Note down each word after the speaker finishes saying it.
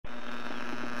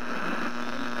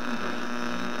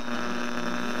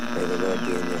Lord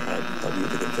be in your heart, help you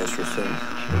to confess your sins.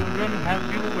 Children, have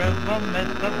you ever met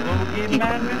the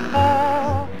bogeyman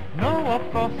before? No, of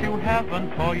course you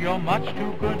haven't, for you're much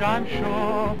too good, I'm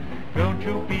sure. Don't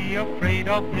you be afraid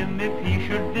of him if he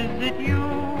should visit you.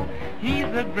 He's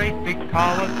a great big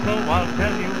coward, so I'll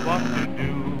tell you what to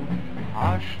do.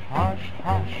 Hush, hush,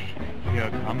 hush, here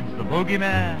comes the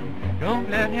bogeyman. Don't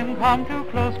let him come too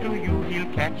close to you,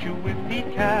 he'll catch you if he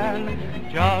can.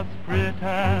 Just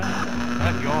pretend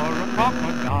that you're a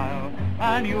crocodile,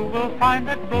 and you will find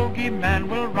that bogeyman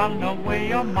will run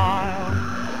away a mile.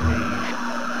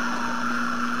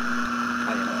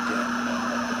 I am the devil,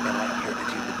 and I am here to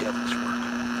do the devil's work.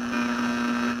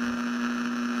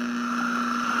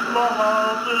 The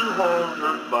house is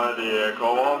haunted by the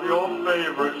echo of your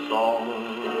favorite song.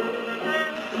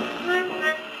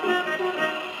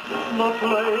 The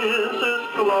place is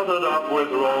cluttered up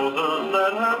with roses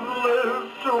that have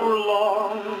lived too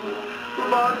long,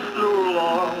 much too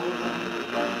long.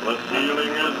 The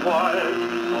ceiling is white,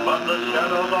 but the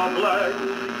shadows are black.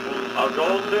 A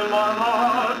ghost in my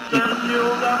heart says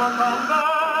you'll never come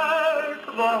back.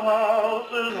 The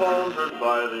house is haunted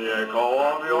by the echo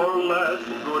of your last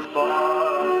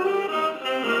goodbye.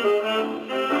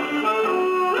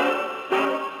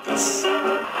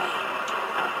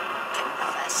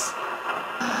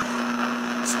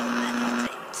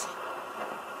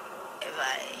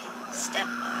 Step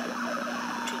on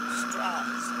 2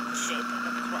 straws in the shape of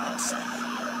a cross, I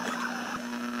feel that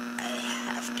I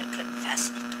have to confess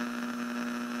it.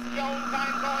 Jones,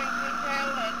 I'm going to tell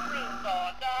the truth or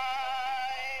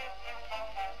die.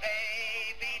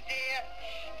 Baby dear,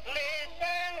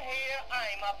 listen here,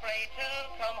 I'm afraid to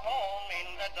come home in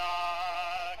the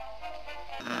dark.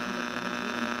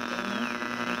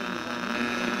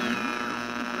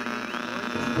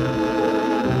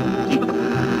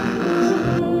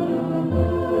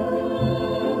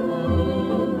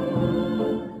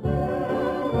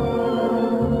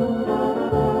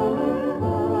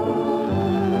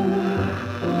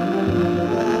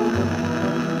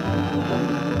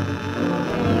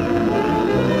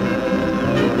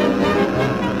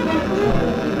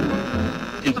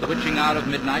 It's the witching hour of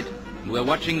midnight, and we're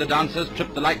watching the dancers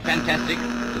trip the light fantastic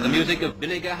to the music of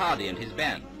Billy Gerhardy and his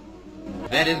band.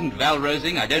 If that isn't Val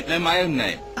Rosing, I don't know my own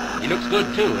name. He looks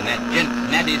good too in that gent's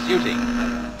natty suiting.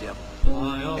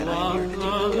 And I am here to do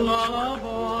the devil's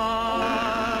work.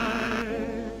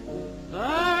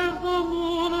 There's the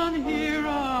moon and here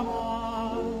am I.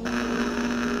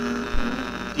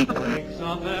 Wakes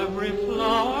up every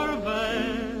flower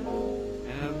bed,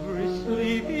 every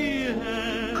sleepy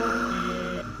head.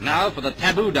 Now for the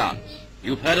taboo dance.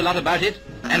 You've heard a lot about it,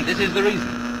 and this is the reason.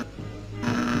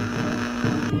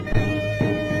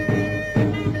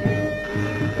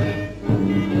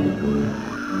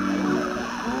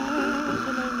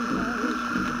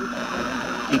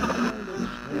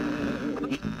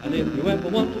 And if you ever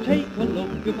want to take a look,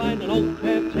 you'll find an old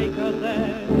caretaker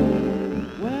there.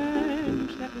 When you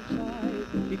step inside,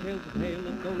 he tells a tale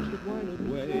of ghost of wine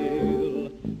and wail.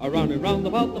 Running round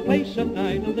about the place at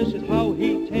night, and this is how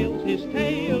he tells his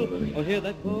tale. Oh, hear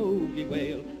that bogey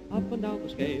wail, up and down the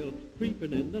scale,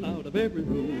 creeping in and out of every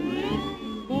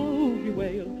room. Bogey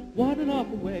wail, what an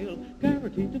awful wail,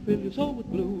 guaranteed to fill your soul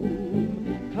with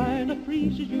gloom. Kind of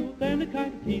freezes you, then it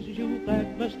kind of teases you,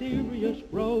 that mysterious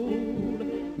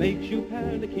road. Makes you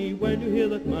panicky when you hear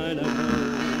that minor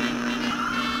moan.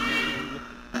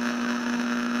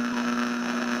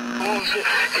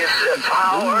 Is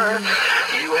power.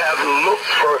 You have looked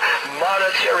for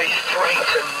monetary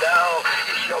strength, and now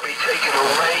it shall be taken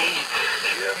away.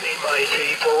 Hear me, my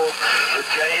people. The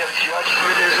day of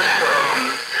judgment is at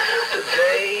hand. The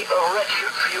day of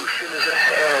retribution is at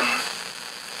hand.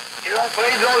 You don't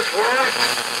believe those words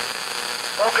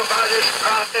spoken by this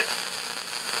prophet,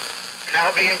 now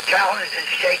being challenged and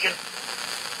shaken?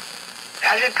 It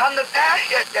hasn't come to pass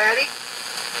yet, Daddy.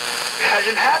 It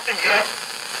hasn't happened yet.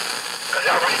 Because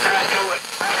I was trying to do it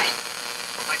right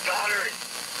for my daughter and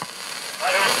my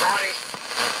little body,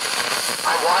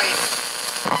 my wife.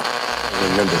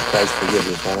 Remember, Christ forgives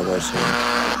us all of our sins.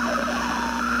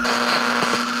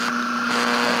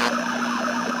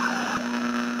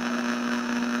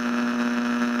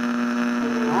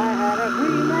 I had a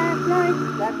dream last night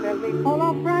that filled me full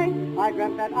of fright. I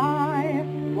dreamt that I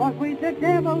was with the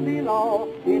devil below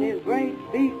in his great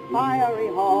big fiery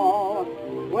hall,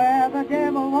 where the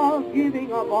devil was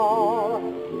giving a ball.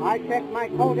 I checked my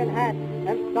coat and hat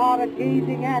and started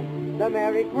gazing at the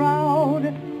merry crowd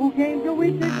who came to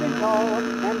witness the show.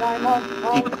 And I must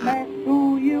confess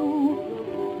to you,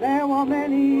 there were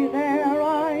many there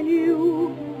I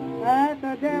knew at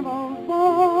the devil's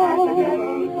ball, at the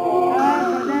devil's ball,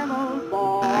 at the devil's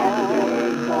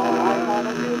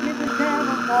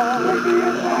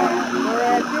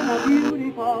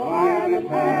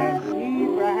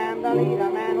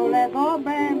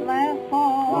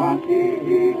What did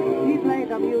he do? He played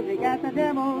the music at the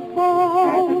devil's ball.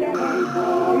 At the devil's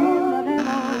ball. In the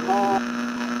devil's ball.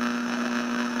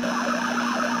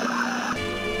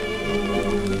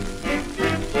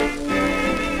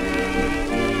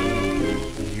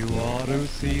 You ought to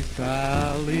see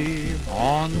Sally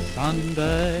on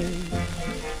Sunday,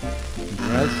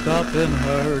 dressed up in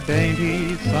her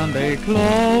dainty Sunday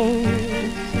clothes,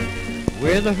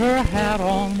 with her hat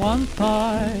on one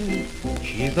side.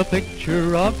 She's a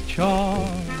picture of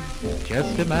charm.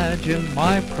 Just imagine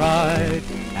my pride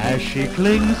as she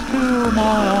clings to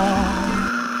my arm.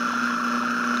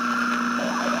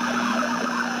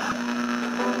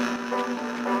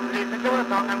 Listen to a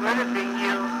song I'm going to sing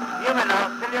you. You may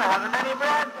laugh till you haven't any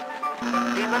breath.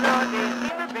 People nowadays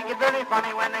seem to think it's very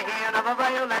funny when they hear of a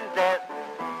violent death.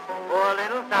 Poor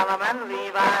little Solomon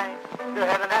Levi, to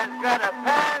heaven has got a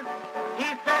pass. He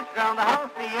searched round the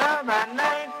house the other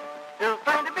night to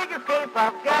find a big escape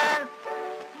of gas.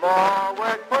 More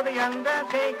work for the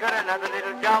undertaker, another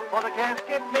little job for the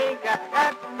casket maker.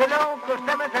 At the local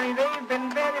cemetery they've been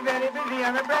very, very busy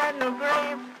on a brand new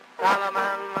grave.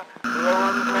 Solomon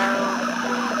Roosevelt.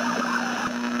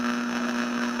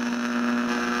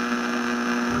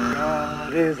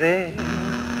 God is in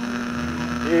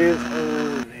His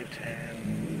holy tent.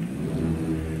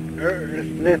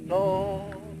 Earthly thought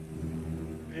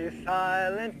be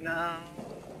silent now.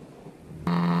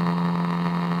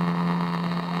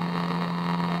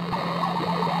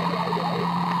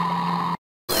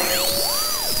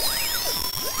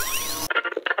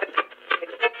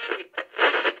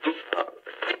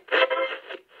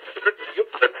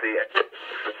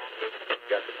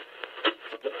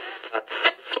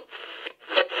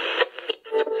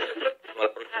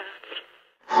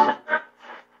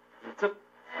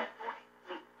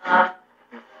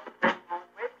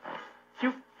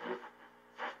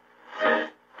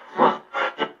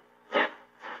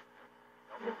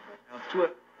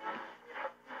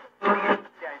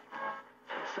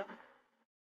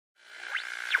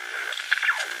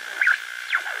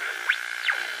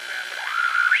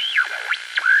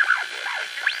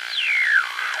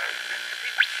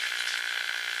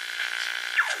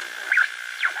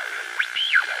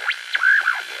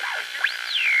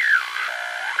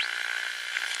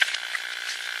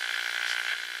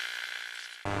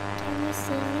 Can you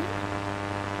see me?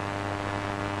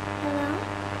 Hello?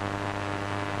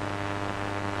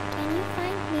 Can you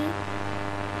find me?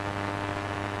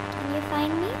 Can you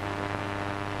find me?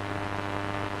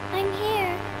 I'm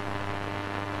here.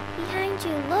 Behind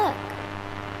you, look.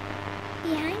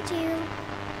 Behind you.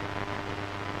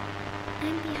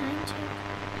 I'm behind you.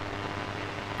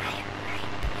 I am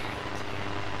right behind you.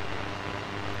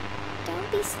 Don't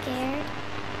be scared.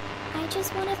 I just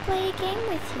want to play a game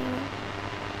with you.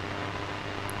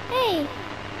 Hey,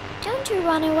 don't you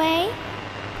run away.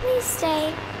 Please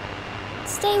stay.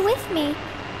 Stay with me.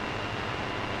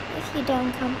 If you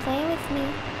don't come play with me,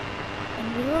 then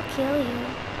we will kill you.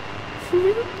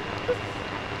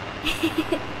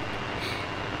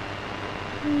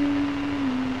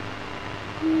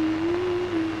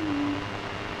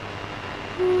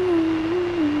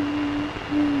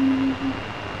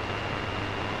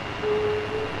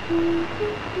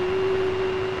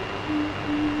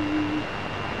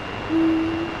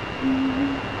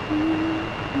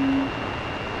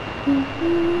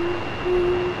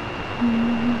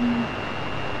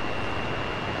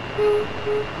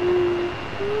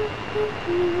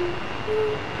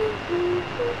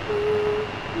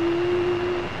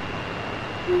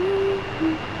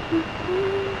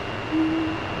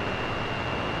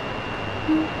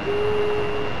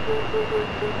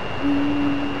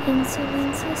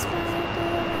 Insolence, a spider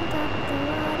went up the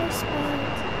water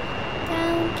spout.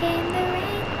 Down came the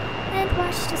rain and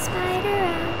washed the spider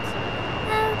out.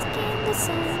 Out came the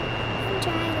sun and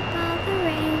dried up all the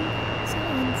rain. So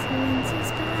Insolence, a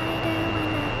spider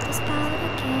went up the spout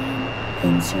again.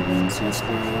 Insolence, a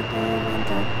spider went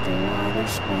up the water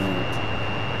spout.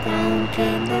 Down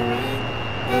came the rain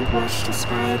and washed the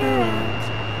spider out.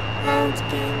 Out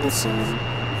came the sun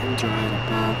and dried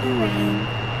up all the rain.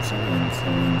 So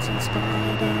Insolence, a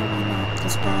spider went up the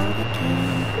spout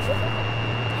again.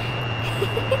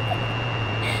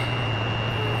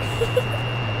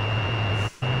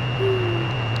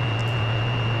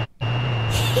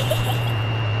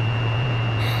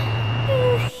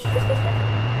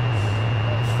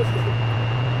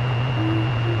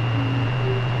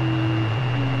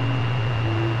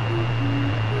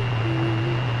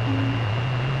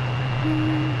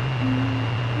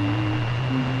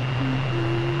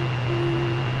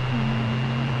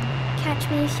 Catch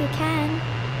me if you can.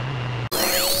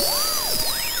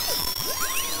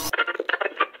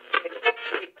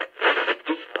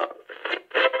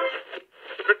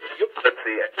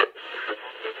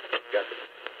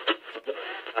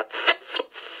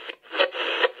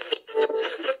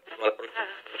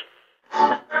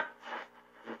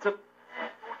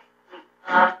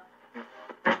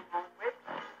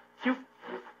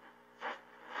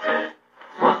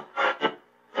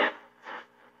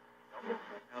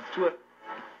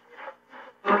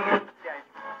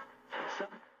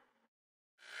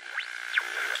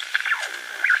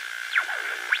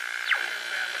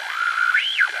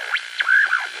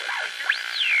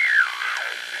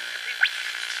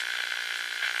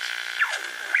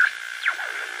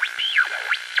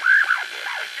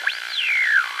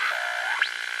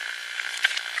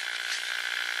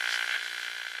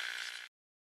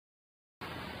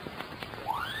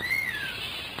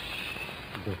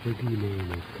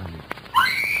 boogeyman is coming.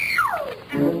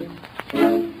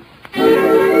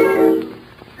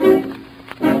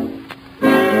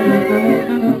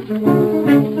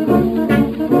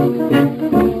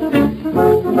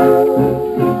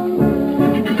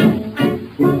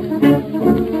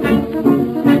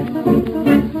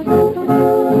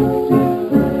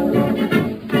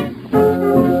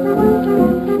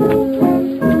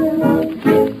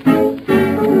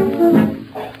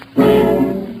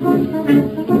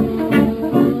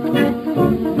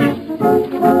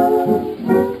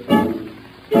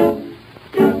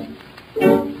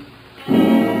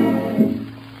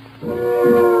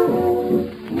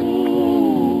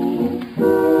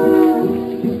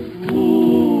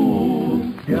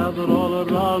 Gather all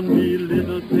around me,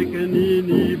 little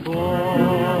pickaninny boys.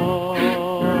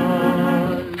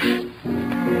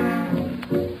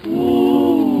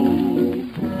 Ooh,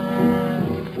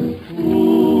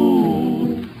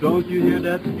 ooh, don't you hear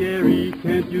that scary,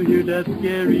 can't you hear that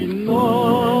scary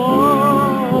noise?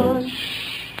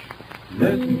 Shh,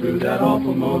 listen to that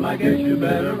awful moan, I guess you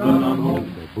better run on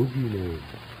home. The boogeyman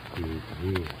is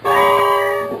here.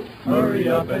 Hurry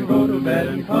up and go to bed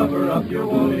and cover up your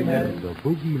woolly head. The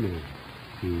boogeyman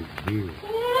is here.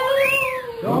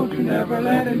 Don't you never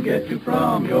let him get you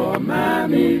from your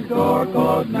mammy's door,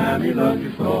 'cause mammy loves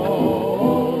you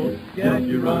so. Get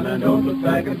you run and don't look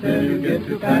back until you get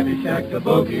to Patty Shack. The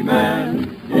boogeyman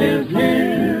is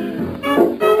here.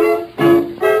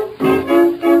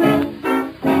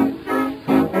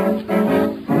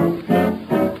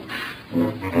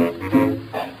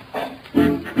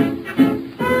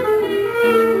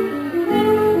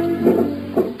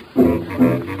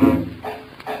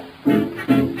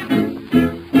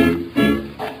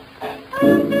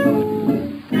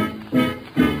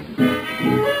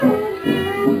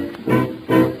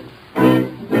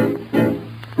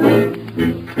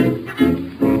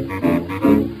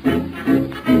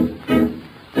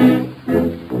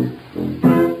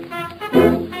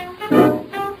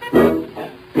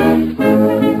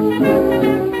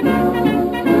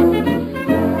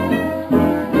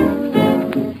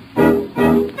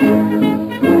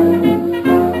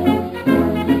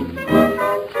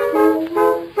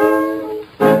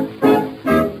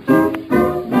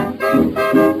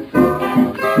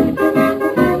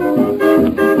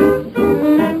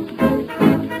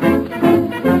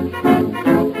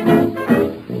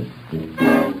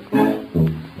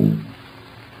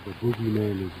 The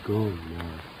boogeyman is gone now.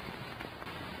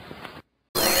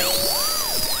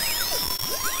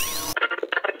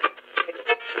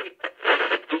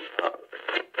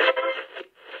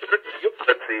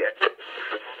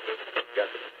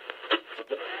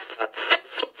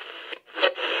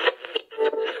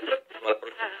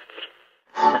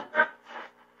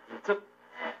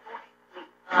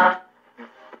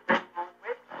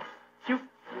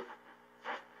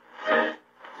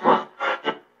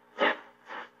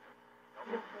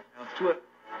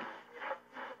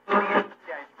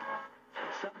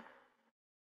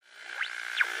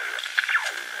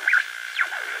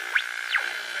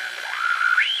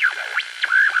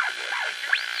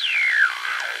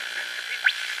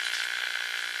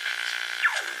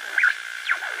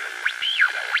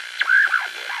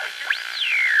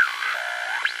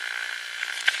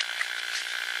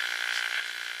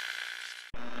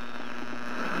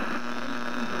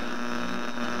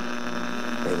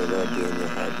 May the Lord be in your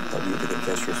heart, help you to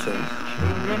confess your sins.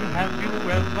 Children, have you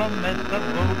ever met the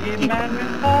bogeyman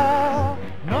before?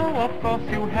 No, of course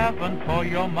you haven't, for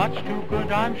you're much too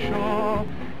good, I'm sure.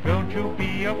 Don't you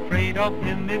be afraid of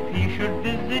him if he should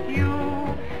visit you.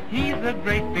 He's a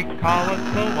great big coward,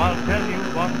 so I'll tell you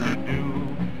what to do.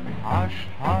 Hush,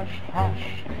 hush,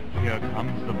 hush, here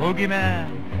comes the bogeyman.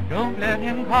 Don't let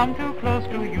him come too close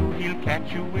to you, he'll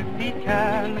catch you if he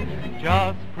can.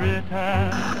 Just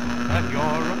pretend that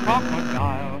you're a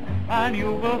crocodile, and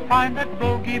you will find that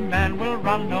bogeyman will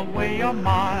run away a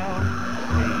mile.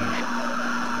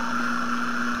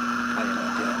 I am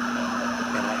dead,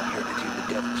 and I am here to do the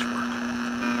devil's work.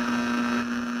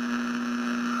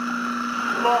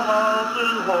 The house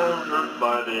is haunted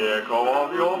by the echo of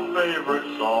your favorite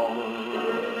song.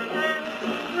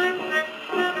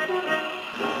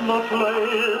 The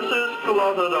place is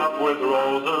cluttered up with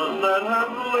roses that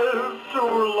have lived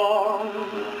too long,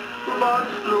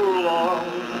 much too long.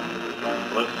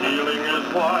 The ceiling is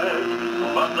white,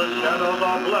 but the shadows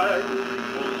are black.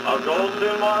 A ghost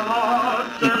in my heart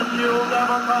says you'll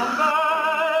never come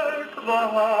back. The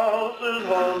house is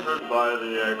haunted by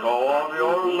the echo of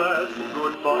your last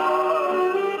goodbye.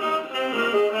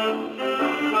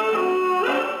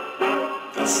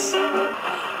 This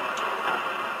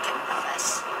confess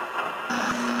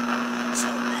so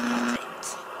bad.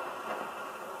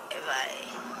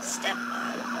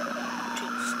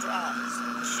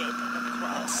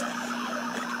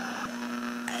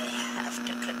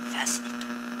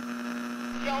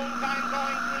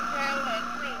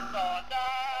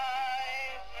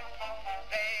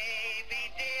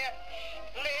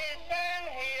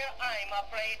 I'm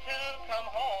afraid to come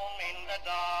home in the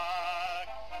dark.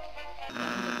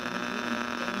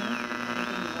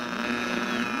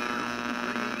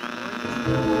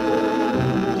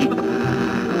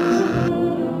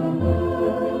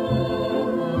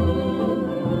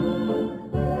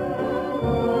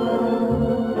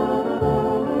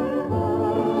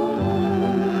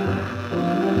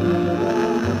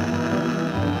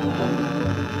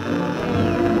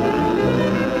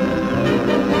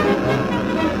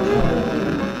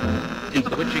 It's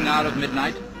the witching hour of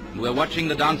midnight, and we're watching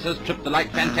the dancers trip the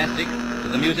light fantastic to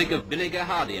the music of Billiger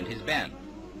Hardy and his band.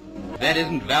 If that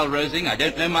isn't Val Rosing, I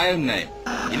don't know my own name.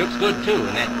 He looks good too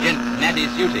in that gent's natty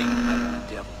suiting.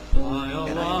 I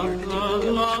love the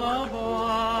lullaby.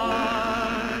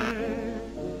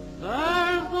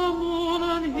 There's the moon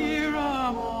and here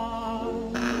am I.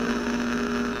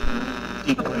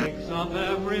 Wakes up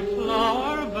every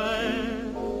flower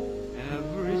bed,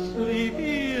 every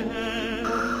sleepy head.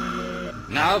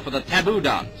 Now for the taboo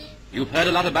dance. You've heard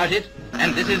a lot about it,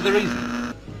 and this is the reason.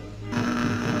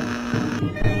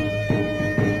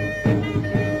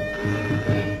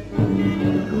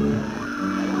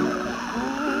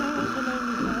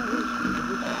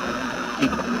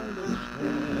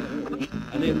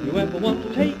 And if you ever want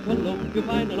to take a look, you'll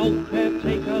find an old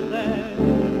caretaker there.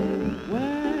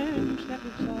 When you step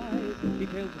inside, he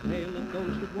tells a tale that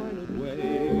goes with wine and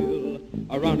wail.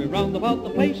 Running round about the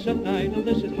place at night, and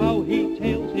this is how he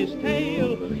tells his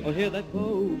tale. Oh, hear that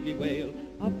bogey wail,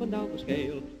 up and down the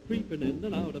scale, creeping in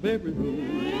and out of every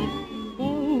room.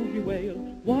 Bogey wail,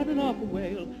 what an awful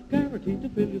wail, guaranteed to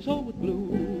fill your soul with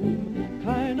gloom.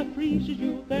 Kind of freezes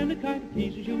you, then it kind of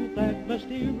teases you, that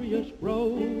mysterious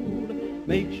road.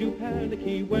 Makes you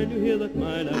panicky when you hear that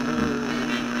minor moan.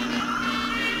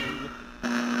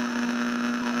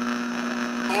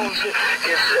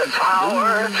 Is the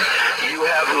power. You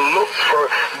have looked for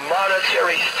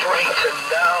monetary strength, and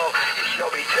now it shall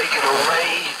be taken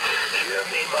away. Hear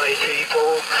me, my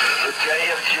people. The day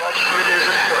of judgment is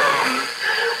at hand.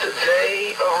 The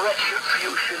day of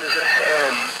retribution is at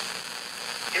hand.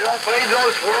 You don't believe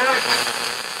those words?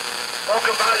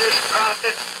 Spoken by this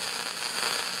prophet,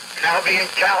 now being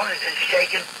counted and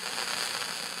shaken.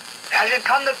 It hasn't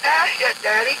come to pass yet,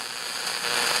 Daddy.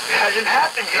 It hasn't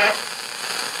happened yet.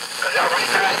 Because I was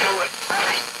trying to do it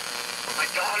right for my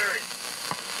daughter and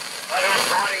my little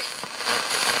body,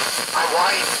 my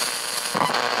wife.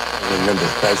 Remember,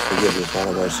 Christ forgives us all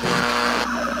of our sins.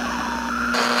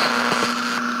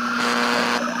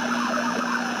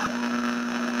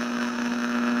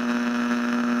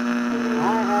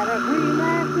 I had a dream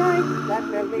last night that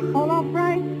filled me full of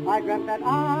fright. I dreamt that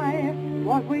I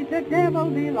was with the devil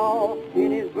below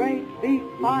in his great big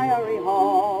fiery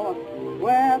hall,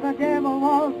 where the devil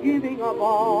was giving a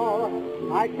ball.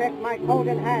 I checked my coat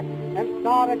and hat and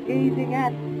started gazing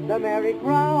at the merry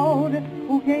crowd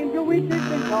who came to witness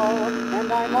the show.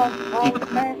 And I must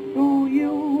confess to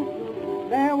you,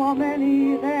 there were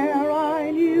many there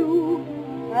I knew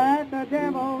at the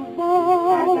devil's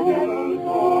ball, at the devil's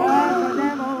ball, at the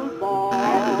devil's ball,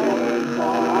 at the devil's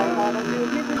ball. I saw the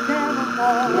beautiful devil's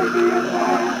ball, the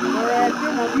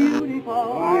wretched and beautiful,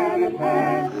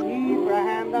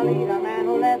 Abraham, the leader man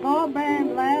who led the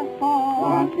band last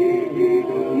fall.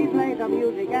 He played the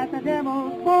music at the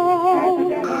devil's ball, at the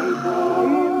devil's ball,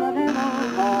 in the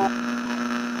devil's ball.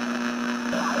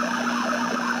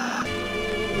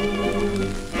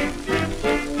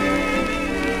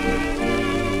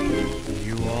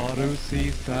 You ought to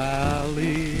see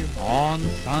Sally on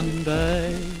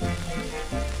Sunday,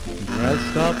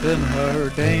 dressed up in her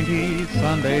dainty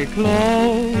Sunday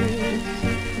clothes,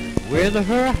 with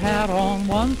her hat on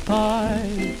one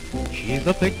side. She's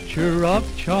a picture of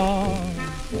charm.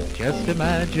 Just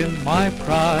imagine my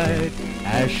pride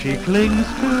as she clings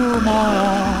to my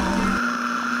arm.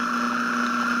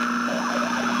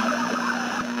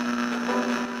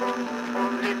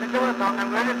 Listen to a song I'm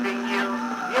going to sing you.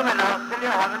 You may laugh till you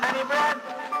haven't any breath.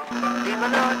 People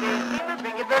nowadays seem to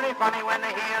think it very funny when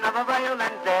they hear of a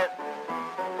violent death.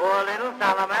 Poor little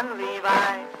Solomon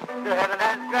Levi, to heaven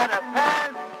has got a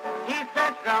pass. He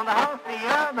searched round the house the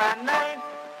other night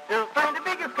to find a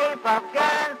big escape of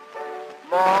gas.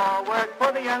 More work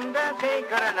for the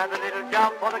undertaker, another little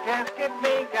job for the casket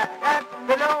maker. At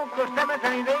the local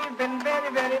cemetery they've been very,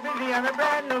 very busy on a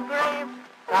brand new grave.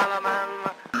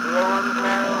 Solomon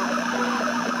Roosevelt.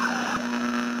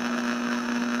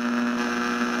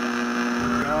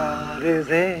 God is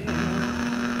in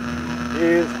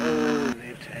his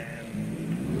holy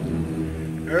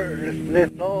tent. Earthly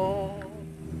thought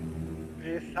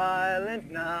is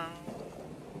silent now.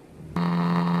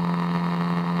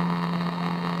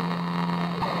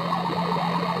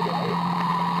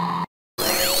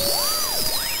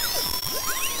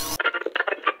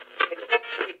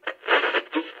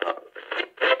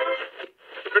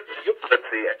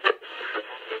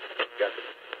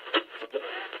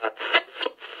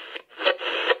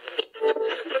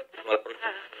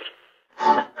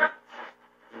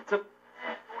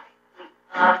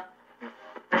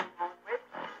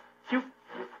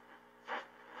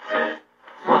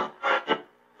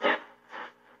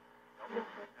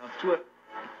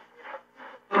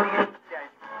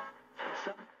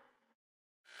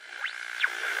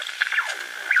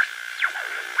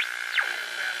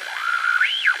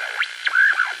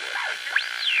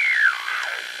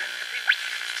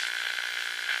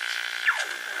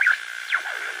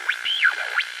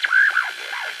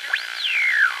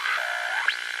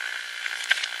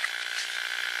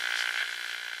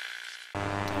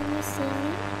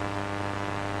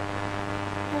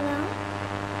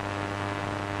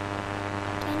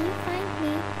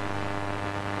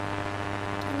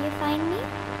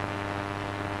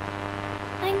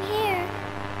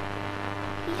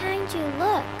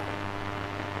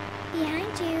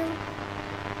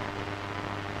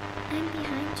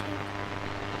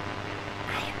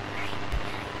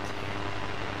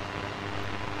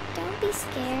 be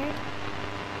scared.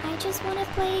 I just want to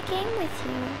play a game with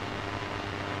you.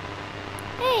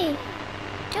 Hey,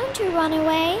 don't you run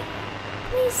away.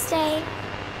 Please stay.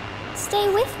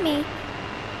 Stay with me.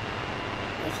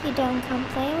 If you don't come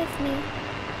play with me,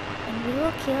 then we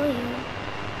will kill you.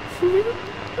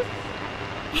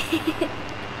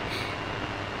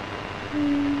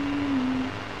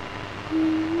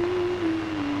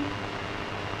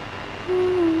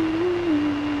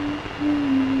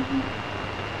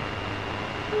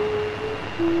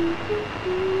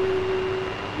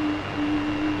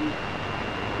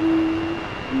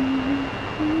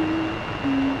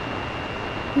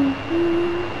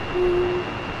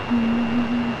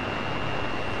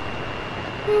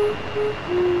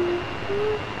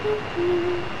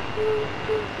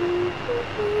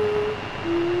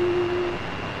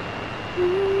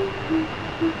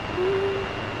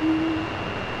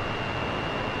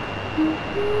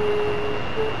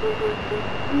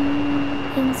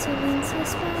 Insolence a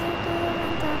spider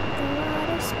went up the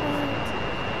water spout.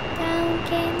 Down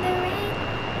came the rain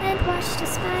and washed the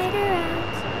spider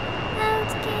out.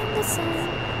 Out came the sun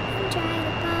and dried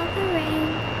up all the rain.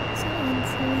 So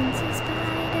insolence a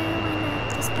spider went up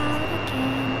the spout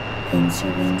again.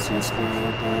 Insolence a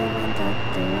spider went up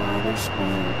the water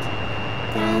spout.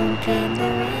 Down came the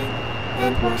rain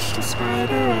and washed the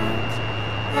spider out.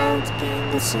 Out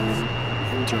came the sun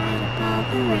and dried up all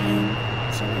the rain.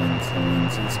 So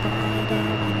insolence a spider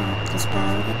went up the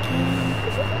spout again.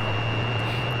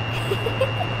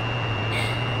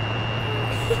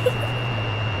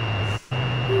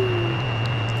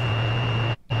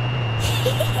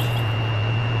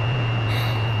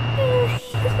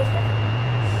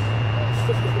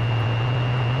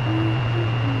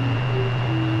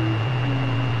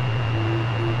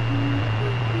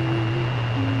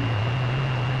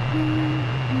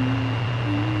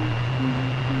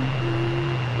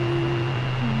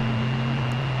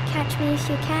 Catch me if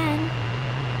you can.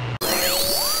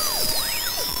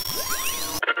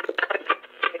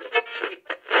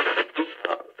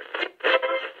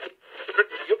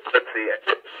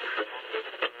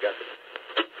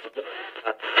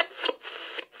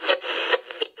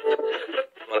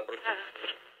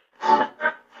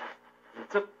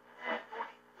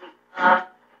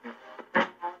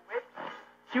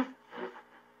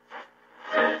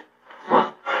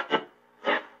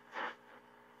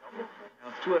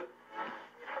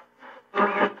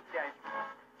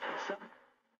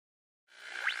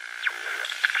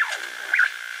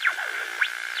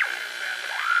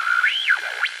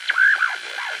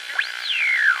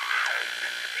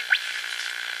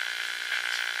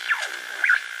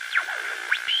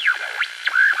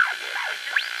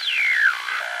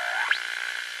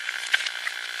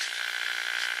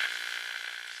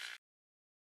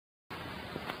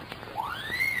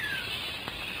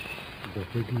 The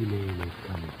boogeyman is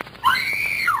coming.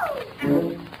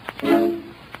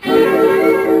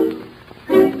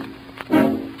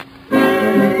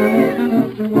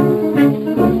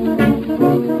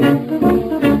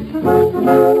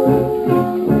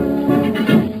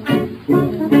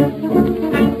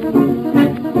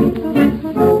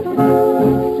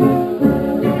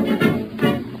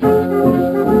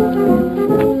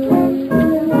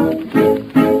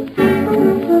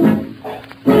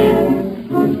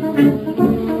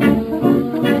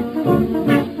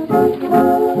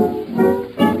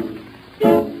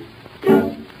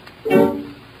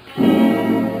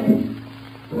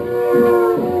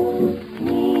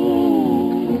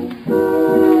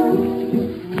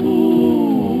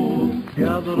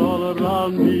 Gather all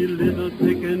around me, little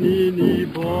pickaninny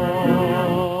boys.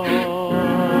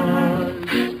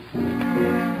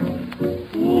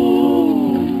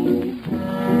 Ooh,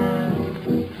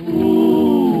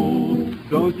 ooh,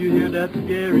 don't you hear that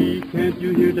scary? Can't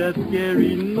you hear that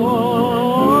scary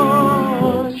noise?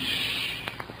 Shh,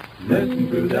 listen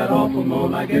to that awful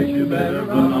moan. I guess you better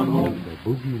run on home. The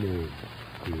boogeyman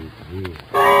is here.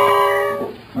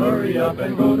 Hurry up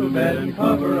and go to bed and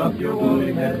cover up your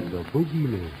woolly head. The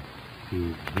boogeyman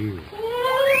is here.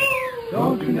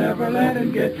 Don't you never let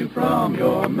him get you from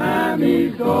your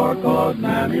mammy's door, 'cause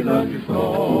mammy loves you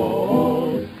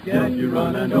so. Yes, you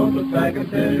run and don't look back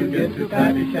until you get to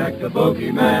Patty Shack. The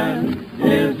boogeyman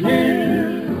is here.